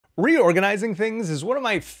Reorganizing things is one of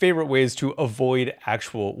my favorite ways to avoid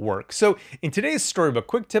actual work. So in today's Storybook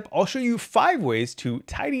Quick Tip, I'll show you 5 ways to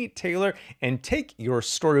tidy, tailor, and take your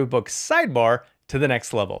Storybook Sidebar to the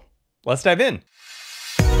next level. Let's dive in.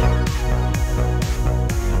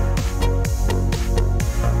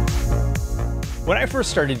 When I first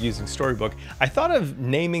started using Storybook, I thought of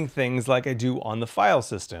naming things like I do on the file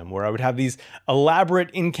system, where I would have these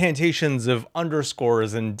elaborate incantations of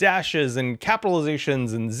underscores and dashes and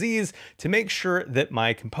capitalizations and Z's to make sure that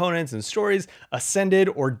my components and stories ascended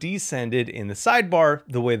or descended in the sidebar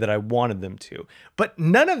the way that I wanted them to. But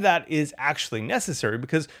none of that is actually necessary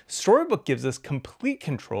because Storybook gives us complete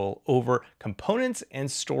control over components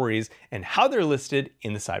and stories and how they're listed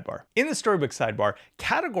in the sidebar. In the Storybook sidebar,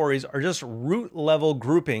 categories are just root level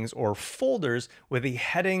groupings or folders with a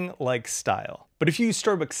heading-like style. But if you use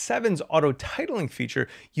Storybook 7's auto titling feature,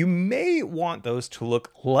 you may want those to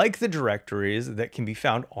look like the directories that can be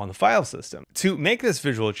found on the file system. To make this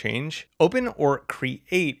visual change, open or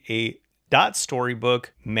create a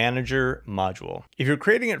 .storybook manager module. If you're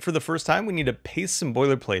creating it for the first time, we need to paste some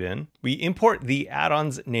boilerplate in. We import the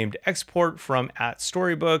add-ons named export from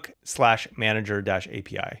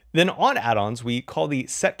 @storybook/manager-api. Then on add-ons, we call the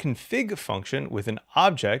setConfig function with an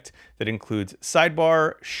object that includes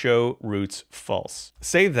sidebar show roots false.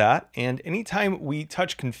 Save that, and anytime we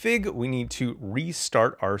touch config, we need to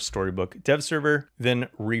restart our Storybook dev server, then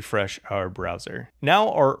refresh our browser. Now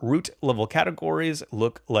our root level categories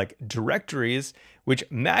look like directories, which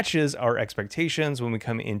matches our expectations when we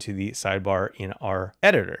come into the sidebar in our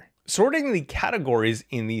editor. Sorting the categories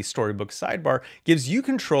in the Storybook sidebar gives you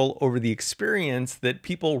control over the experience that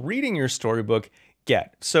people reading your storybook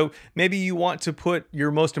get. So maybe you want to put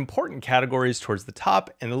your most important categories towards the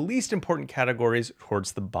top and the least important categories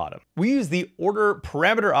towards the bottom. We use the order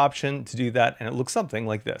parameter option to do that, and it looks something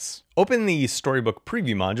like this. Open the Storybook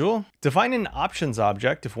preview module, define an options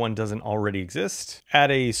object if one doesn't already exist, add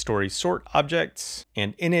a storySort object,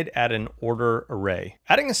 and in it add an order array.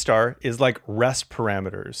 Adding a star is like rest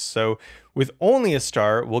parameters. So with only a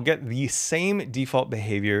star, we'll get the same default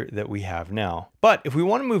behavior that we have now. But if we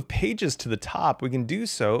want to move pages to the top, we can do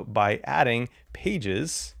so by adding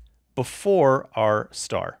pages before our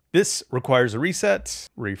star. This requires a reset,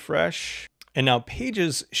 refresh, and now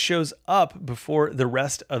pages shows up before the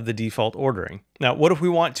rest of the default ordering. Now, what if we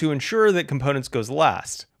want to ensure that components goes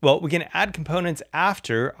last? Well, we can add components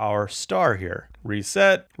after our star here.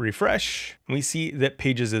 Reset, refresh, and we see that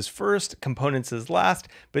pages is first, components is last,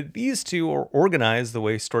 but these two are organized the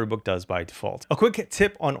way Storybook does by default. A quick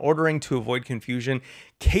tip on ordering to avoid confusion: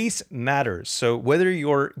 case matters. So whether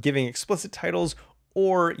you're giving explicit titles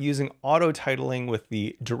or using auto titling with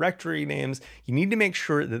the directory names, you need to make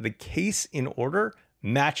sure that the case in order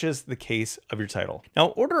matches the case of your title. Now,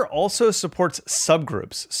 order also supports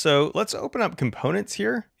subgroups. So let's open up components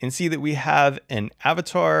here and see that we have an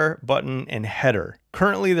avatar, button, and header.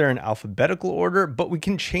 Currently, they're in alphabetical order, but we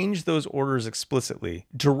can change those orders explicitly.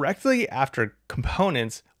 Directly after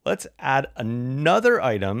components, let's add another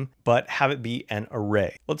item, but have it be an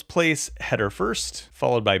array. Let's place header first,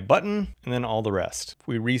 followed by button, and then all the rest. If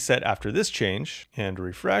we reset after this change and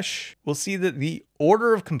refresh, we'll see that the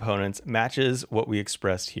order of components matches what we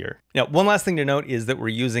expressed here. Now, one last thing to note is that we're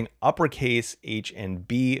using uppercase H and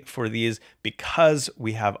B for these because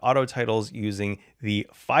we have auto titles using the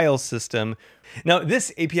file system. Now,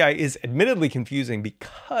 this API is admittedly confusing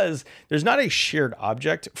because there's not a shared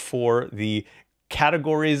object for the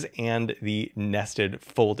categories and the nested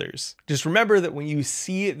folders. Just remember that when you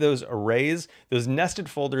see those arrays, those nested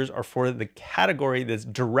folders are for the category that's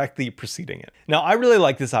directly preceding it. Now, I really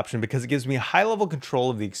like this option because it gives me high-level control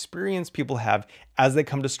of the experience people have as they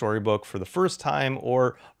come to Storybook for the first time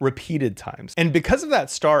or repeated times. And because of that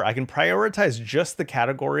star, I can prioritize just the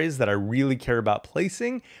categories that I really care about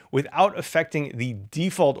placing without affecting the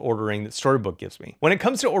default ordering that Storybook gives me. When it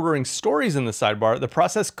comes to ordering stories in the sidebar, the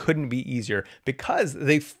process couldn't be easier because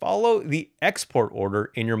they follow the export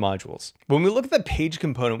order in your modules. When we look at the page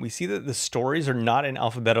component, we see that the stories are not in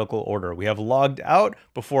alphabetical order. We have logged out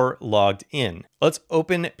before logged in. Let's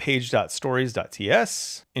open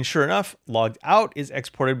page.stories.ts, and sure enough, logged out is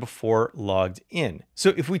exported before logged in.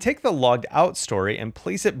 So if we take the logged out story and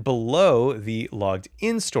place it below the logged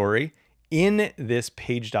in story, in this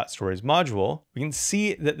page.stories module, we can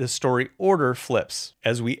see that the story order flips.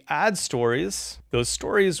 As we add stories, those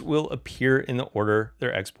stories will appear in the order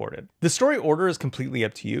they're exported. The story order is completely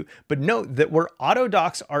up to you, but note that where auto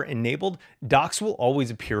docs are enabled, docs will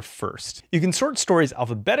always appear first. You can sort stories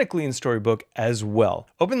alphabetically in Storybook as well.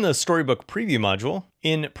 Open the Storybook preview module.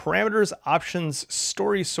 In parameters, options,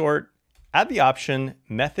 storySort, add the option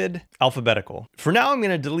method alphabetical. For now, I'm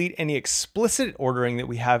going to delete any explicit ordering that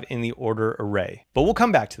we have in the order array, but we'll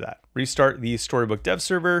come back to that. Restart the Storybook dev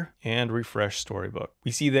server and refresh Storybook.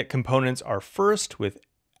 We see that components are first with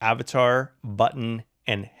avatar, button,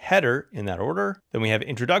 and header in that order. Then we have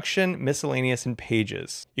introduction, miscellaneous, and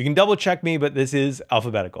pages. You can double check me, but this is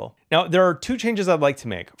alphabetical. Now, there are two changes I'd like to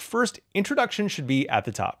make. First, introduction should be at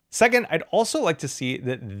the top. Second, I'd also like to see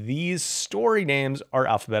that these story names are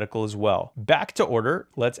alphabetical as well. Back to order,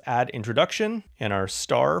 let's add introduction and our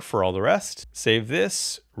star for all the rest. Save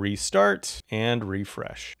this, restart, and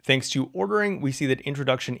refresh. Thanks to ordering, we see that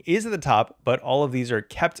introduction is at the top, but all of these are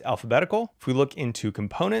kept alphabetical. If we look into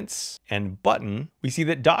components and button, we see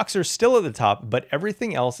that docs are still at the top, but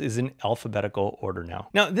everything else is in alphabetical order now.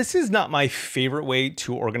 Now, this is not my favorite way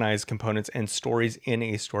to organize components and stories in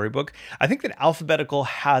a storybook. I think that alphabetical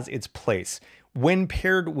has its place. When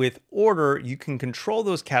paired with order, you can control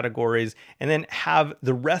those categories and then have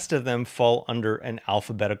the rest of them fall under an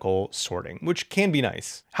alphabetical sorting, which can be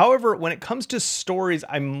nice. However, when it comes to stories,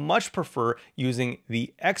 I much prefer using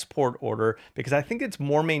the export order because I think it's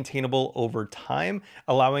more maintainable over time,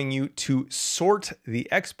 allowing you to sort the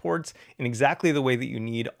exports in exactly the way that you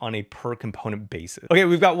need on a per component basis. Okay,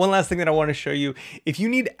 we've got one last thing that I want to show you. If you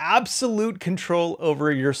need absolute control over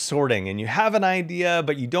your sorting and you have an idea,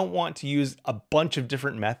 but you don't want to use a bunch of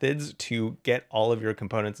different methods to get all of your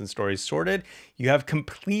components and stories sorted, you have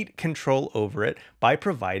complete control over it by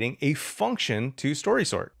providing a function to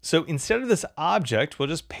storySort. So instead of this object, we'll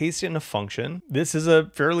just paste in a function. This is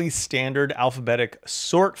a fairly standard alphabetic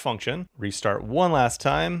sort function. Restart one last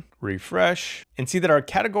time, refresh, and see that our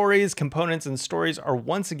categories, components, and stories are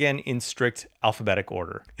once again in strict alphabetic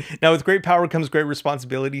order. Now, with great power comes great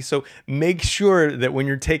responsibility, so make sure that when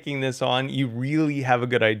you're taking this on, you really have a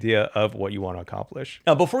good idea of what you want to accomplish.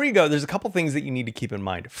 Now, before you go, there's a couple things that you need to keep in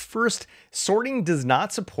mind. First, sorting does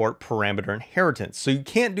not support parameter inheritance, so you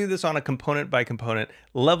can't do this on a component by component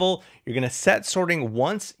level. You're going to set sorting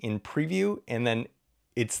once in preview, and then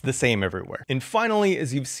it's the same everywhere. And finally,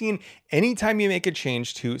 as you've seen, anytime you make a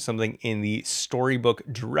change to something in the Storybook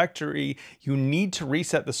directory, you need to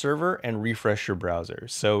reset the server and refresh your browser.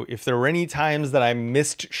 So if there were any times that I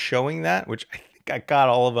missed showing that, which I think I got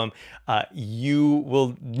all of them, you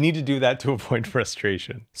will need to do that to avoid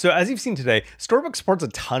frustration. So as you've seen today, Storybook supports a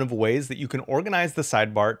ton of ways that you can organize the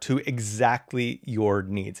sidebar to exactly your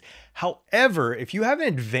needs. However, if you have an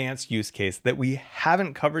advanced use case that we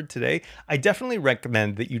haven't covered today, I definitely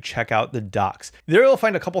recommend that you check out the docs. There you'll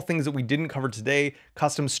find a couple things that we didn't cover today: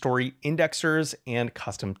 custom story indexers and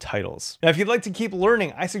custom titles. Now, if you'd like to keep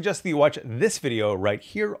learning, I suggest that you watch this video right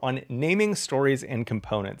here on naming stories and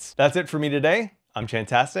components. That's it for me today. I'm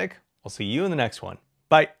Chantastic. I'll see you in the next one.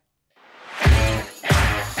 Bye.